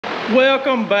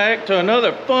Welcome back to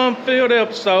another fun-filled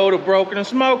episode of Broken and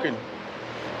Smoking.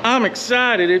 I'm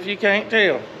excited if you can't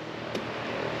tell.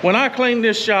 When I cleaned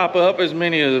this shop up, as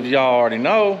many of y'all already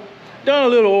know, done a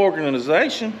little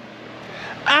organization,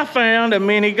 I found a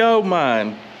mini gold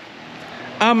mine.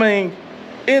 I mean,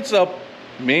 it's a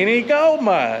mini gold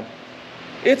mine.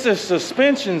 It's a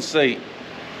suspension seat.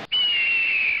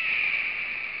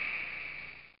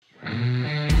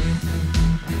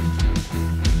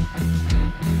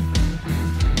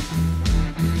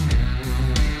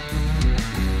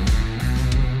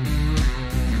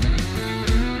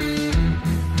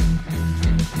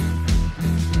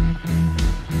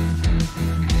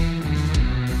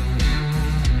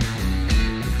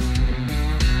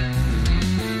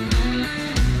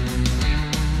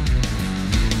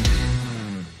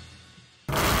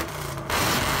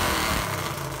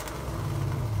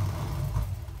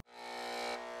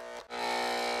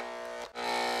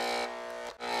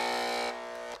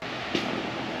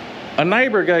 A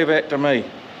neighbor gave that to me.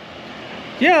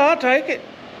 Yeah, I'll take it.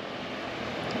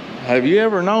 Have you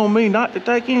ever known me not to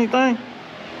take anything?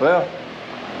 Well,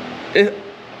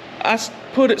 I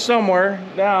put it somewhere.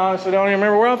 Now I honestly don't even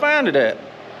remember where I found it at.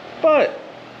 But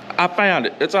I found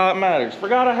it. That's all that matters.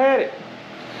 Forgot I had it.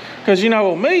 Because, you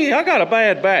know, me, I got a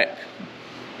bad back.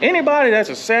 Anybody that's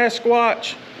a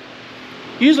Sasquatch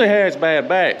usually has bad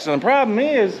backs. And the problem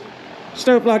is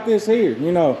stuff like this here,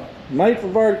 you know. Made for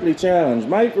vertically challenged,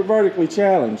 made for vertically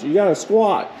challenged. You gotta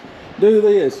squat, do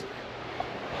this.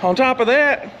 On top of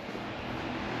that,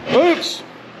 oops,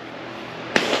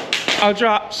 I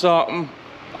dropped something.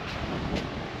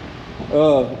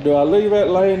 Do I leave that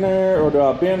laying there or do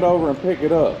I bend over and pick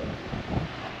it up?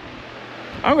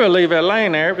 I'm gonna leave that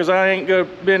laying there because I ain't gonna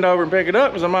bend over and pick it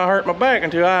up because I might hurt my back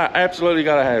until I absolutely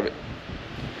gotta have it.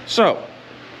 So,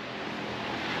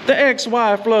 the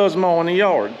ex-wife loves mowing the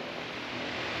yard.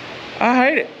 I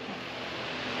hate it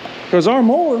because our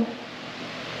mower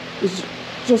is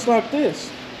just like this.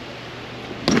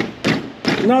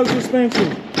 No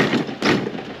suspension,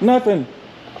 nothing.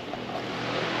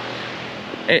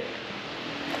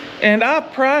 And I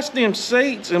priced them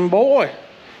seats, and boy,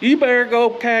 you better go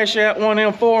cash out one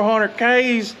of them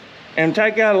 400Ks and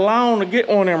take out a loan to get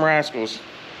one of them rascals.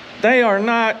 They are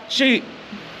not cheap.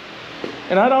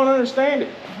 And I don't understand it.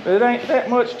 It ain't that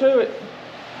much to it.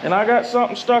 And I got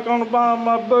something stuck on the bottom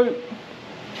of my boot.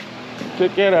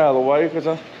 Took that out of the way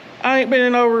because I ain't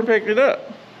been over and picked it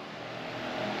up.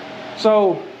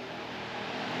 So,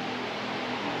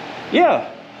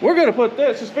 yeah, we're gonna put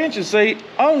that suspension seat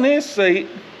on this seat.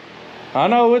 I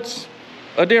know it's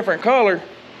a different color,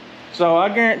 so I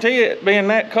guarantee it being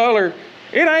that color,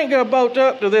 it ain't gonna bolt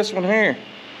up to this one here.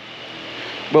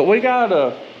 But we got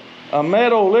a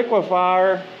metal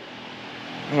liquefier,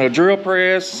 a drill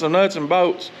press, some nuts and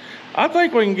bolts. I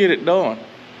think we can get it done.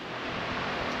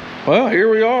 Well, here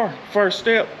we are. First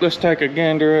step, let's take a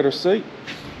gander at her seat.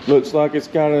 Looks like it's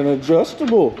got an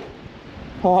adjustable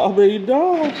hobby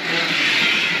dog.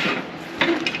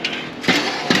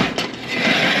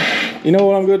 You know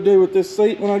what I'm gonna do with this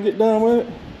seat when I get done with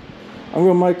it? I'm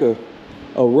gonna make a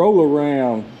roll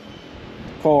around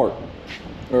cart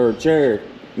or chair.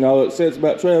 You know, it sits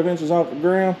about 12 inches off the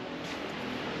ground.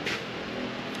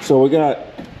 So we got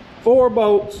 4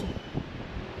 bolts,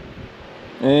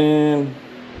 and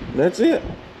that's it.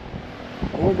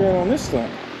 What we got on this thing?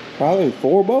 Probably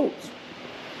 4 bolts.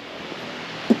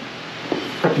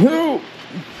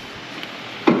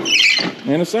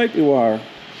 And a safety wire.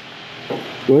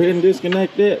 Go ahead and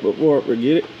disconnect that before I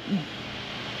forget it.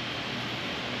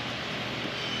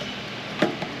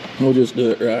 We'll just do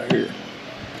it right here.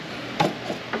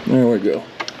 There we go.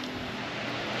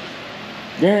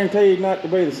 Guaranteed not to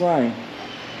be the same.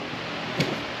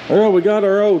 Well, we got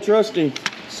our old trusty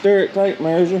steric tape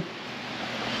measure.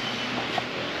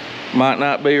 Might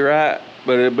not be right,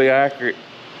 but it'll be accurate.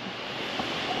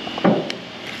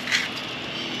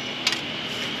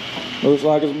 Looks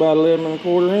like it's about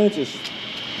 11¼ inches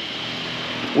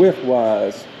width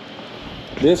wise.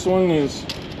 This one is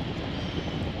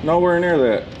nowhere near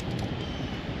that.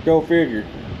 Go figure.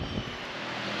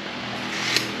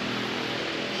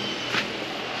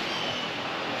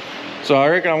 So I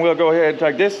reckon I'm gonna go ahead and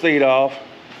take this seat off,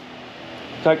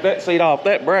 take that seat off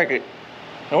that bracket,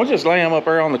 and we'll just lay them up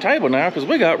there on the table now because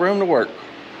we got room to work.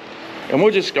 And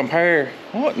we'll just compare,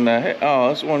 what in the heck? Oh,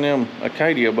 that's one of them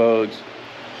Acadia bugs.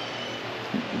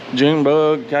 June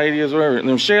bug, Acadias, whatever.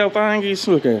 Them shell thingies,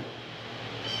 look at it.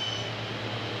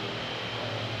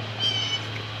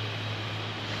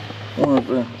 One up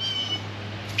there.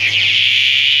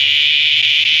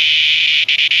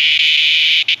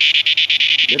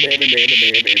 It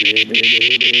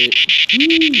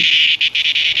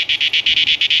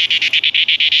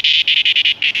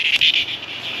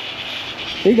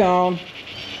He gone.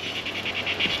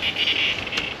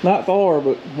 Not far,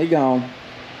 but he gone.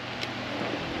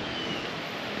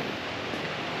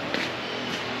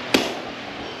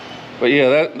 But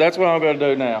yeah, that's what I'm gonna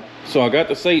do now. So I got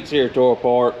the seats here tore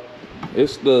apart.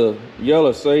 It's the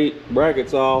yellow seat,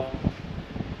 brackets off.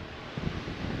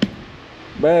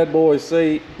 Bad boy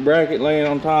seat, bracket laying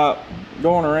on top.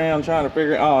 Going around trying to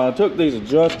figure out, oh, I took these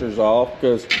adjusters off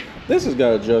because this has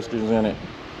got adjusters in it.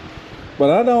 But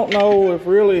I don't know if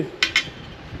really,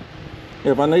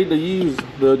 if I need to use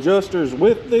the adjusters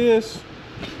with this.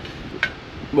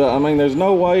 But I mean, there's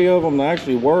no way of them to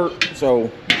actually work. So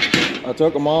I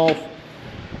took them off.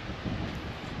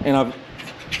 And I've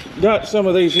got some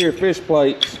of these here fish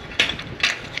plates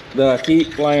that I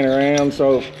keep laying around.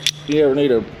 So if you ever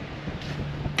need a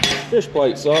fish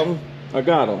plate something, I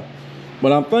got them.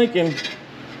 But I'm thinking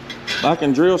I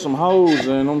can drill some holes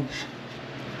in them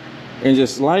and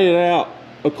just lay it out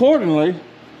accordingly.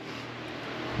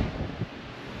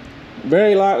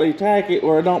 Very lightly tack it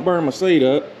where it don't burn my seat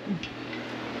up.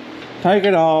 Take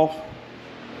it off.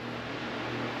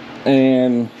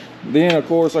 And then of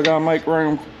course I gotta make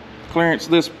room, clearance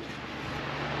this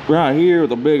right here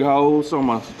with a big hole so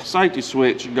my safety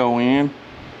switch should go in.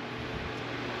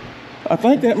 I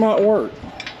think that might work.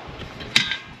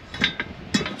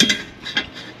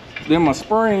 Then my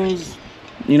springs,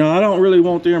 you know, I don't really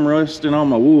want them resting on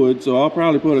my wood, so I'll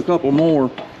probably put a couple more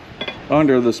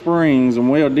under the springs and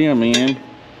weld them in.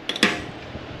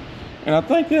 And I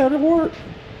think that'll work.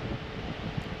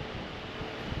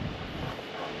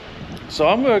 So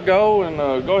I'm gonna go and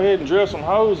go ahead and drill some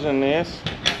holes in this.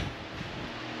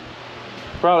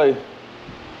 Probably,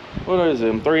 what is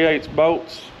it, 3/8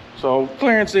 bolts. So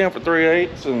clearance in for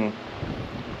 3/8 and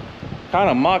kind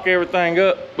of mock everything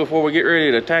up before we get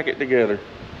ready to tack it together.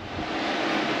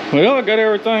 Well, I got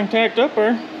everything tacked up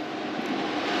there.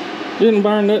 Didn't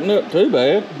burn nothing up too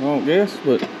bad, I don't guess,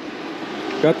 but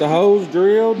got the holes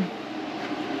drilled,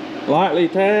 lightly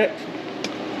tacked.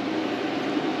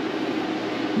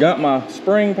 Got my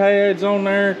spring pads on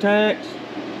there tacked.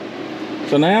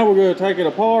 So now we're going to take it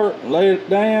apart, lay it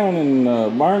down,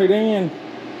 and burn it in.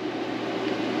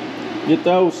 Get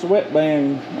the old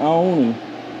sweatband on and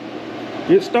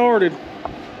get started.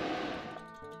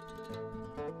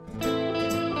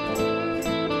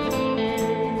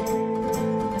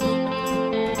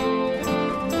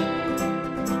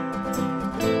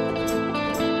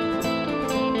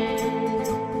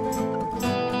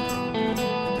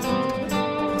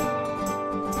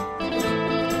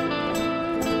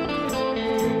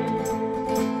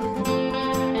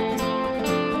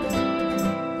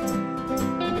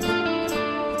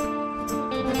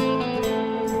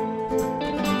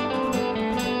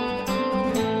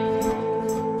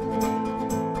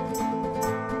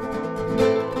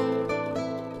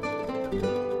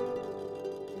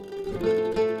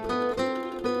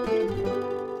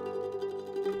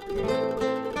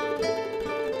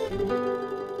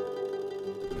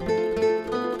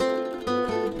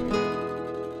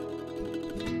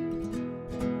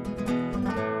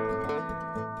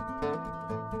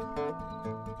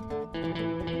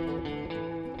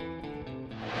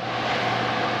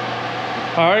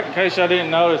 All right, in case I didn't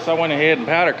notice, I went ahead and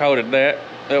powder coated that.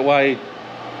 That way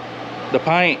the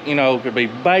paint, you know, could be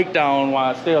baked on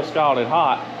while it's still scalded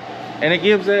hot. And it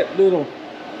gives that little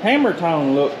hammer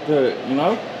tone look to it, you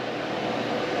know?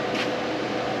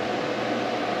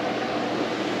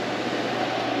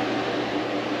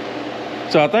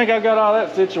 So I think I got all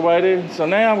that situated. So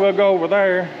now I'm gonna go over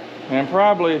there, and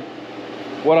probably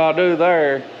what I'll do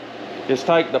there is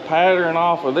take the pattern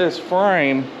off of this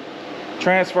frame,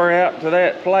 transfer out to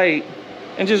that plate,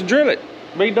 and just drill it.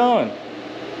 Be done.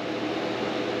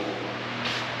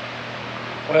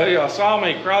 Well, y'all saw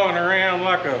me crawling around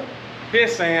like a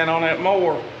pissant on that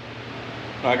mower.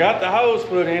 I got the hose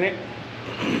put in it,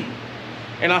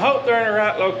 and I hope they're in the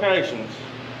right locations.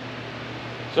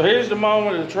 So here's the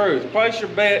moment of the truth. Place your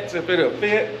bets if it'll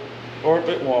fit or if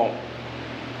it won't.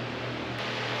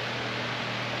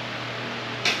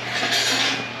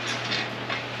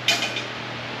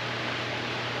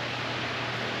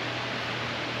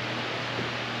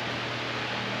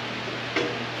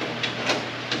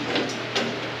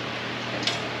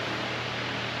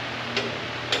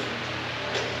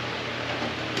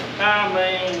 I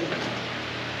mean,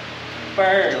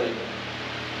 barely.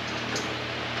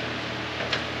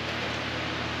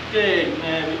 Dig,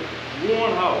 man,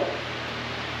 one hole.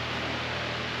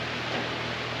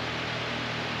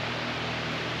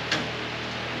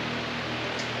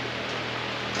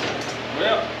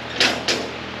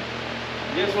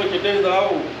 we could do the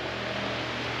old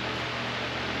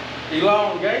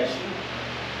elongation.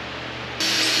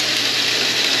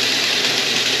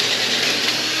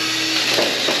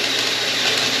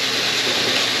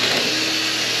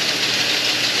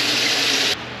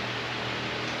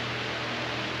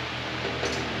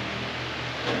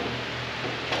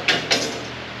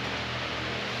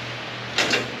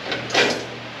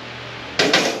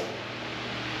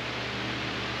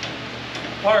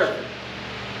 Perfect.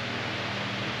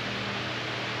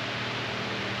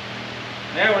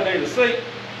 Now we need a seat.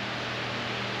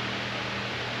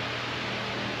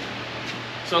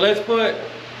 So let's put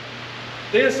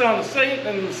this on the seat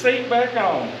and the seat back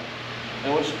on.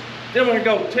 And then we're gonna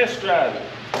go test drive it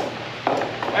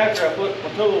after I put my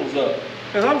tools up.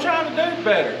 Because I'm trying to do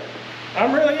better.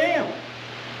 I really am.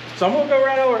 So I'm gonna go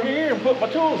right over here and put my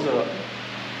tools up.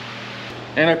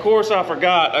 And of course I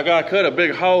forgot, I gotta cut a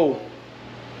big hole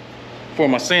for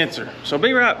my sensor. So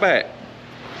be right back.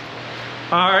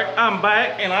 All right, I'm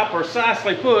back and I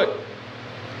precisely put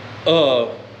a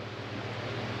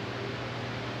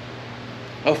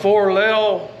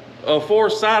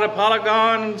four-sided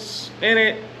polygons in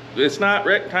it. It's not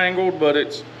rectangled, but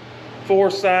it's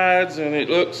 4 sides, and it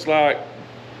looks like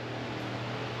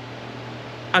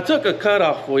I took a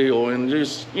cutoff wheel and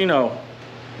just, you know,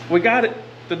 we got it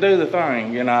to do the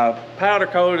thing, and I powder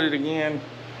coated it again,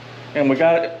 and we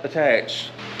got it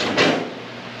attached.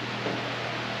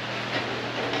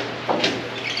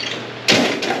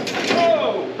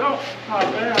 Oh, don't hop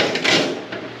out.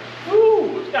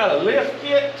 Ooh, it's got a lift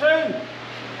kit too.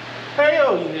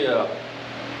 Hell yeah.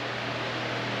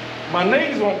 My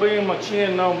knees won't be in my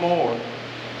chin no more.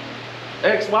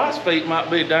 Ex-wife's feet might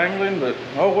be dangling, but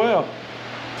oh well.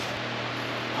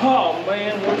 Oh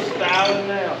man, we're styling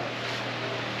now.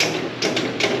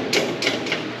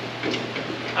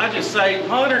 I just saved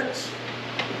hundreds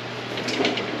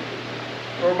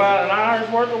for about an hour's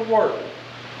worth of work.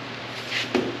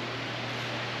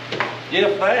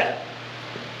 If that.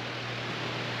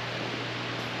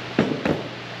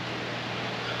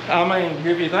 I mean,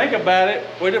 if you think about it,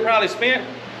 we'd have probably spent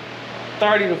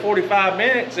 30 to 45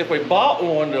 minutes if we bought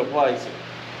one to replace it.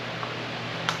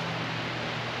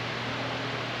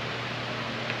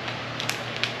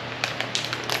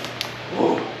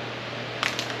 Whoa.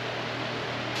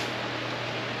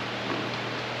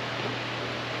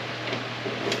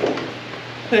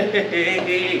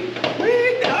 Hey,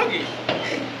 wee doggy.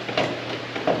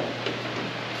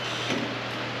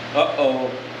 Uh-oh.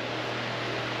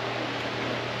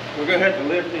 We're gonna have to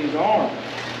lift these arms.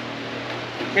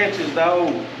 It catches the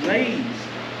old knees.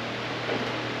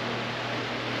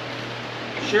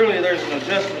 Surely there's an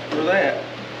adjustment for that.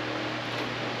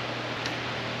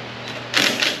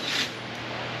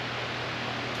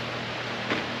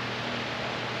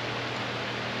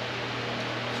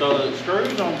 So the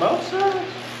screws on both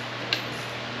sides?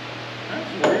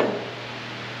 That's weird.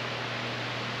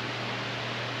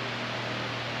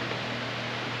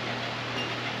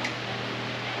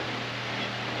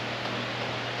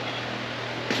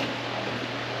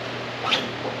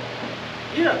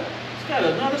 Yeah, it's got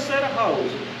another set of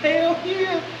holes. Hell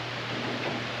yeah.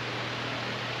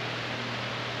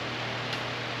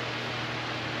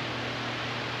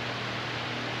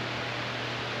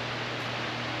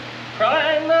 Probably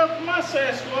ain't enough for my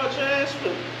Sasquatch ass,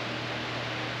 but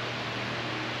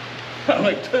I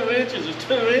mean 2 inches is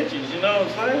 2 inches, you know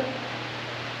what I'm saying?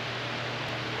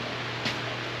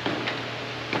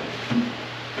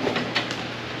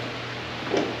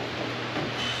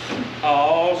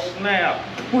 Oh snap,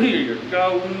 we are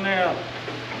golden now.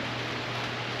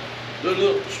 Good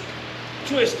little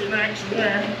twisting action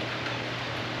there.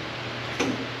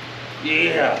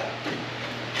 Yeah.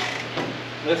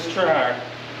 Let's try.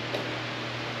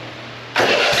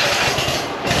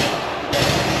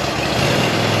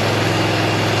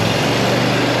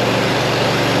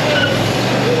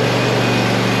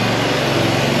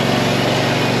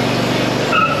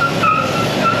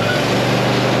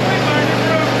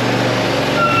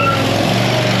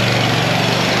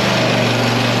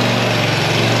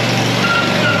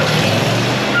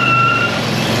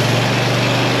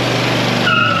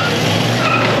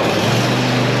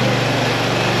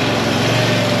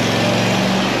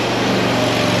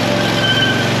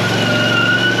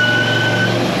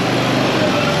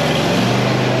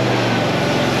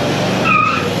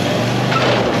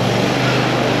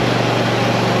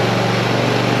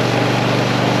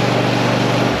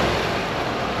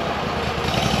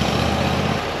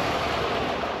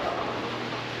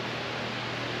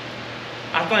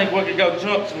 I think we could go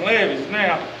jump some levees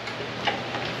now.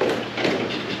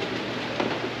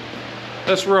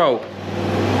 Let's roll.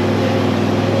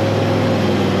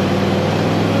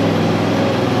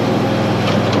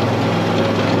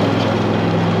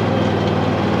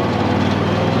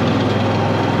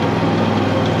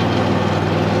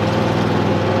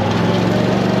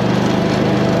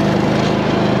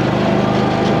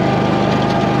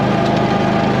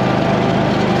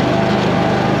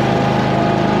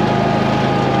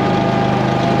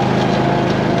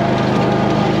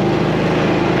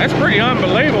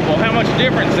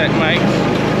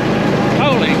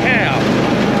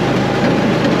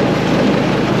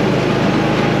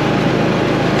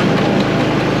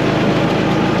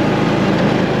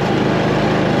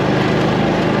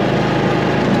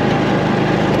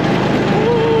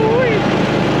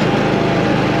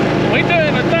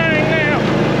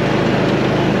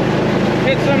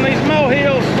 hit some of these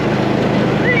molehills.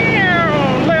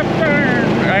 Left turn.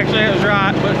 Actually, it was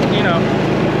right, but you know.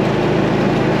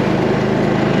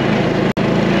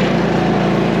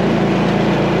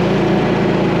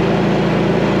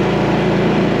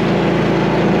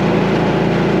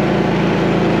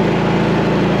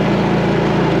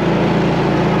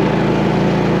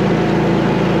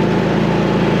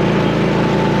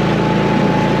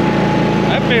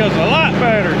 That feels a lot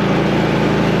better.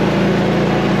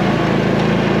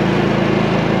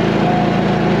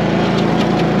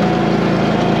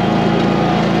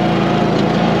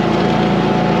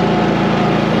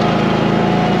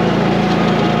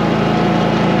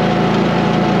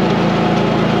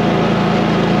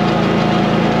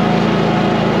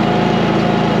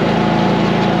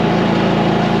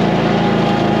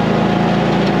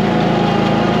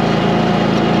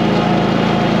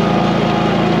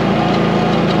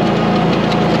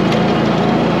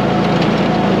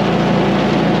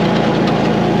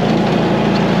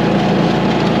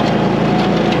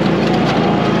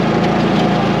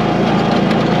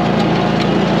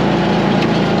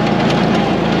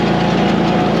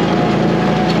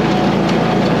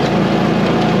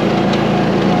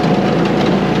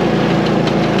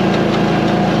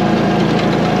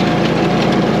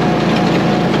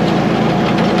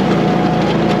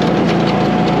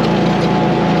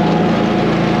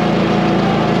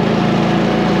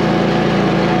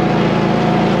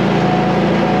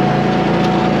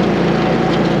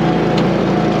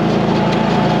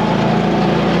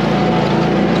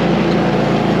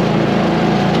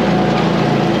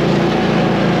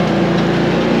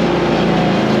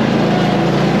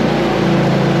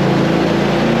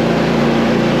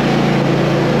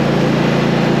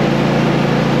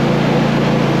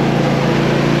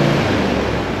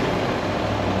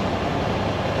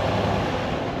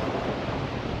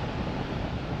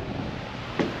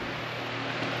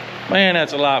 Man,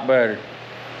 that's a lot better.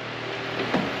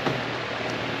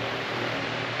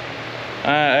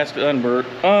 That's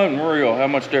unreal how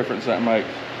much difference that makes.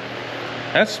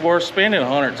 That's worth spending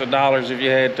hundreds of dollars if you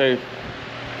had to.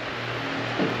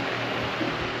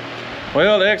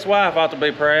 Well, the ex-wife ought to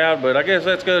be proud, but I guess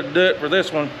that's going to do it for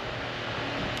this one.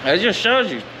 It just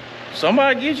shows you,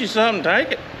 somebody gives you something,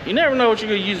 take it. You never know what you're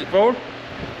going to use it for.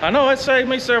 I know it saved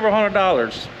me several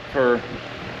 $100s for,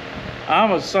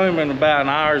 I'm assuming, about an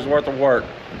hour's worth of work.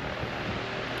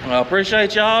 I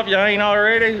appreciate y'all. If y'all ain't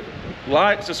already,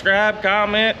 like, subscribe,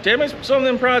 comment. Tell me some of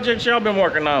them projects y'all been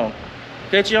working on.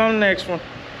 Catch you on the next one.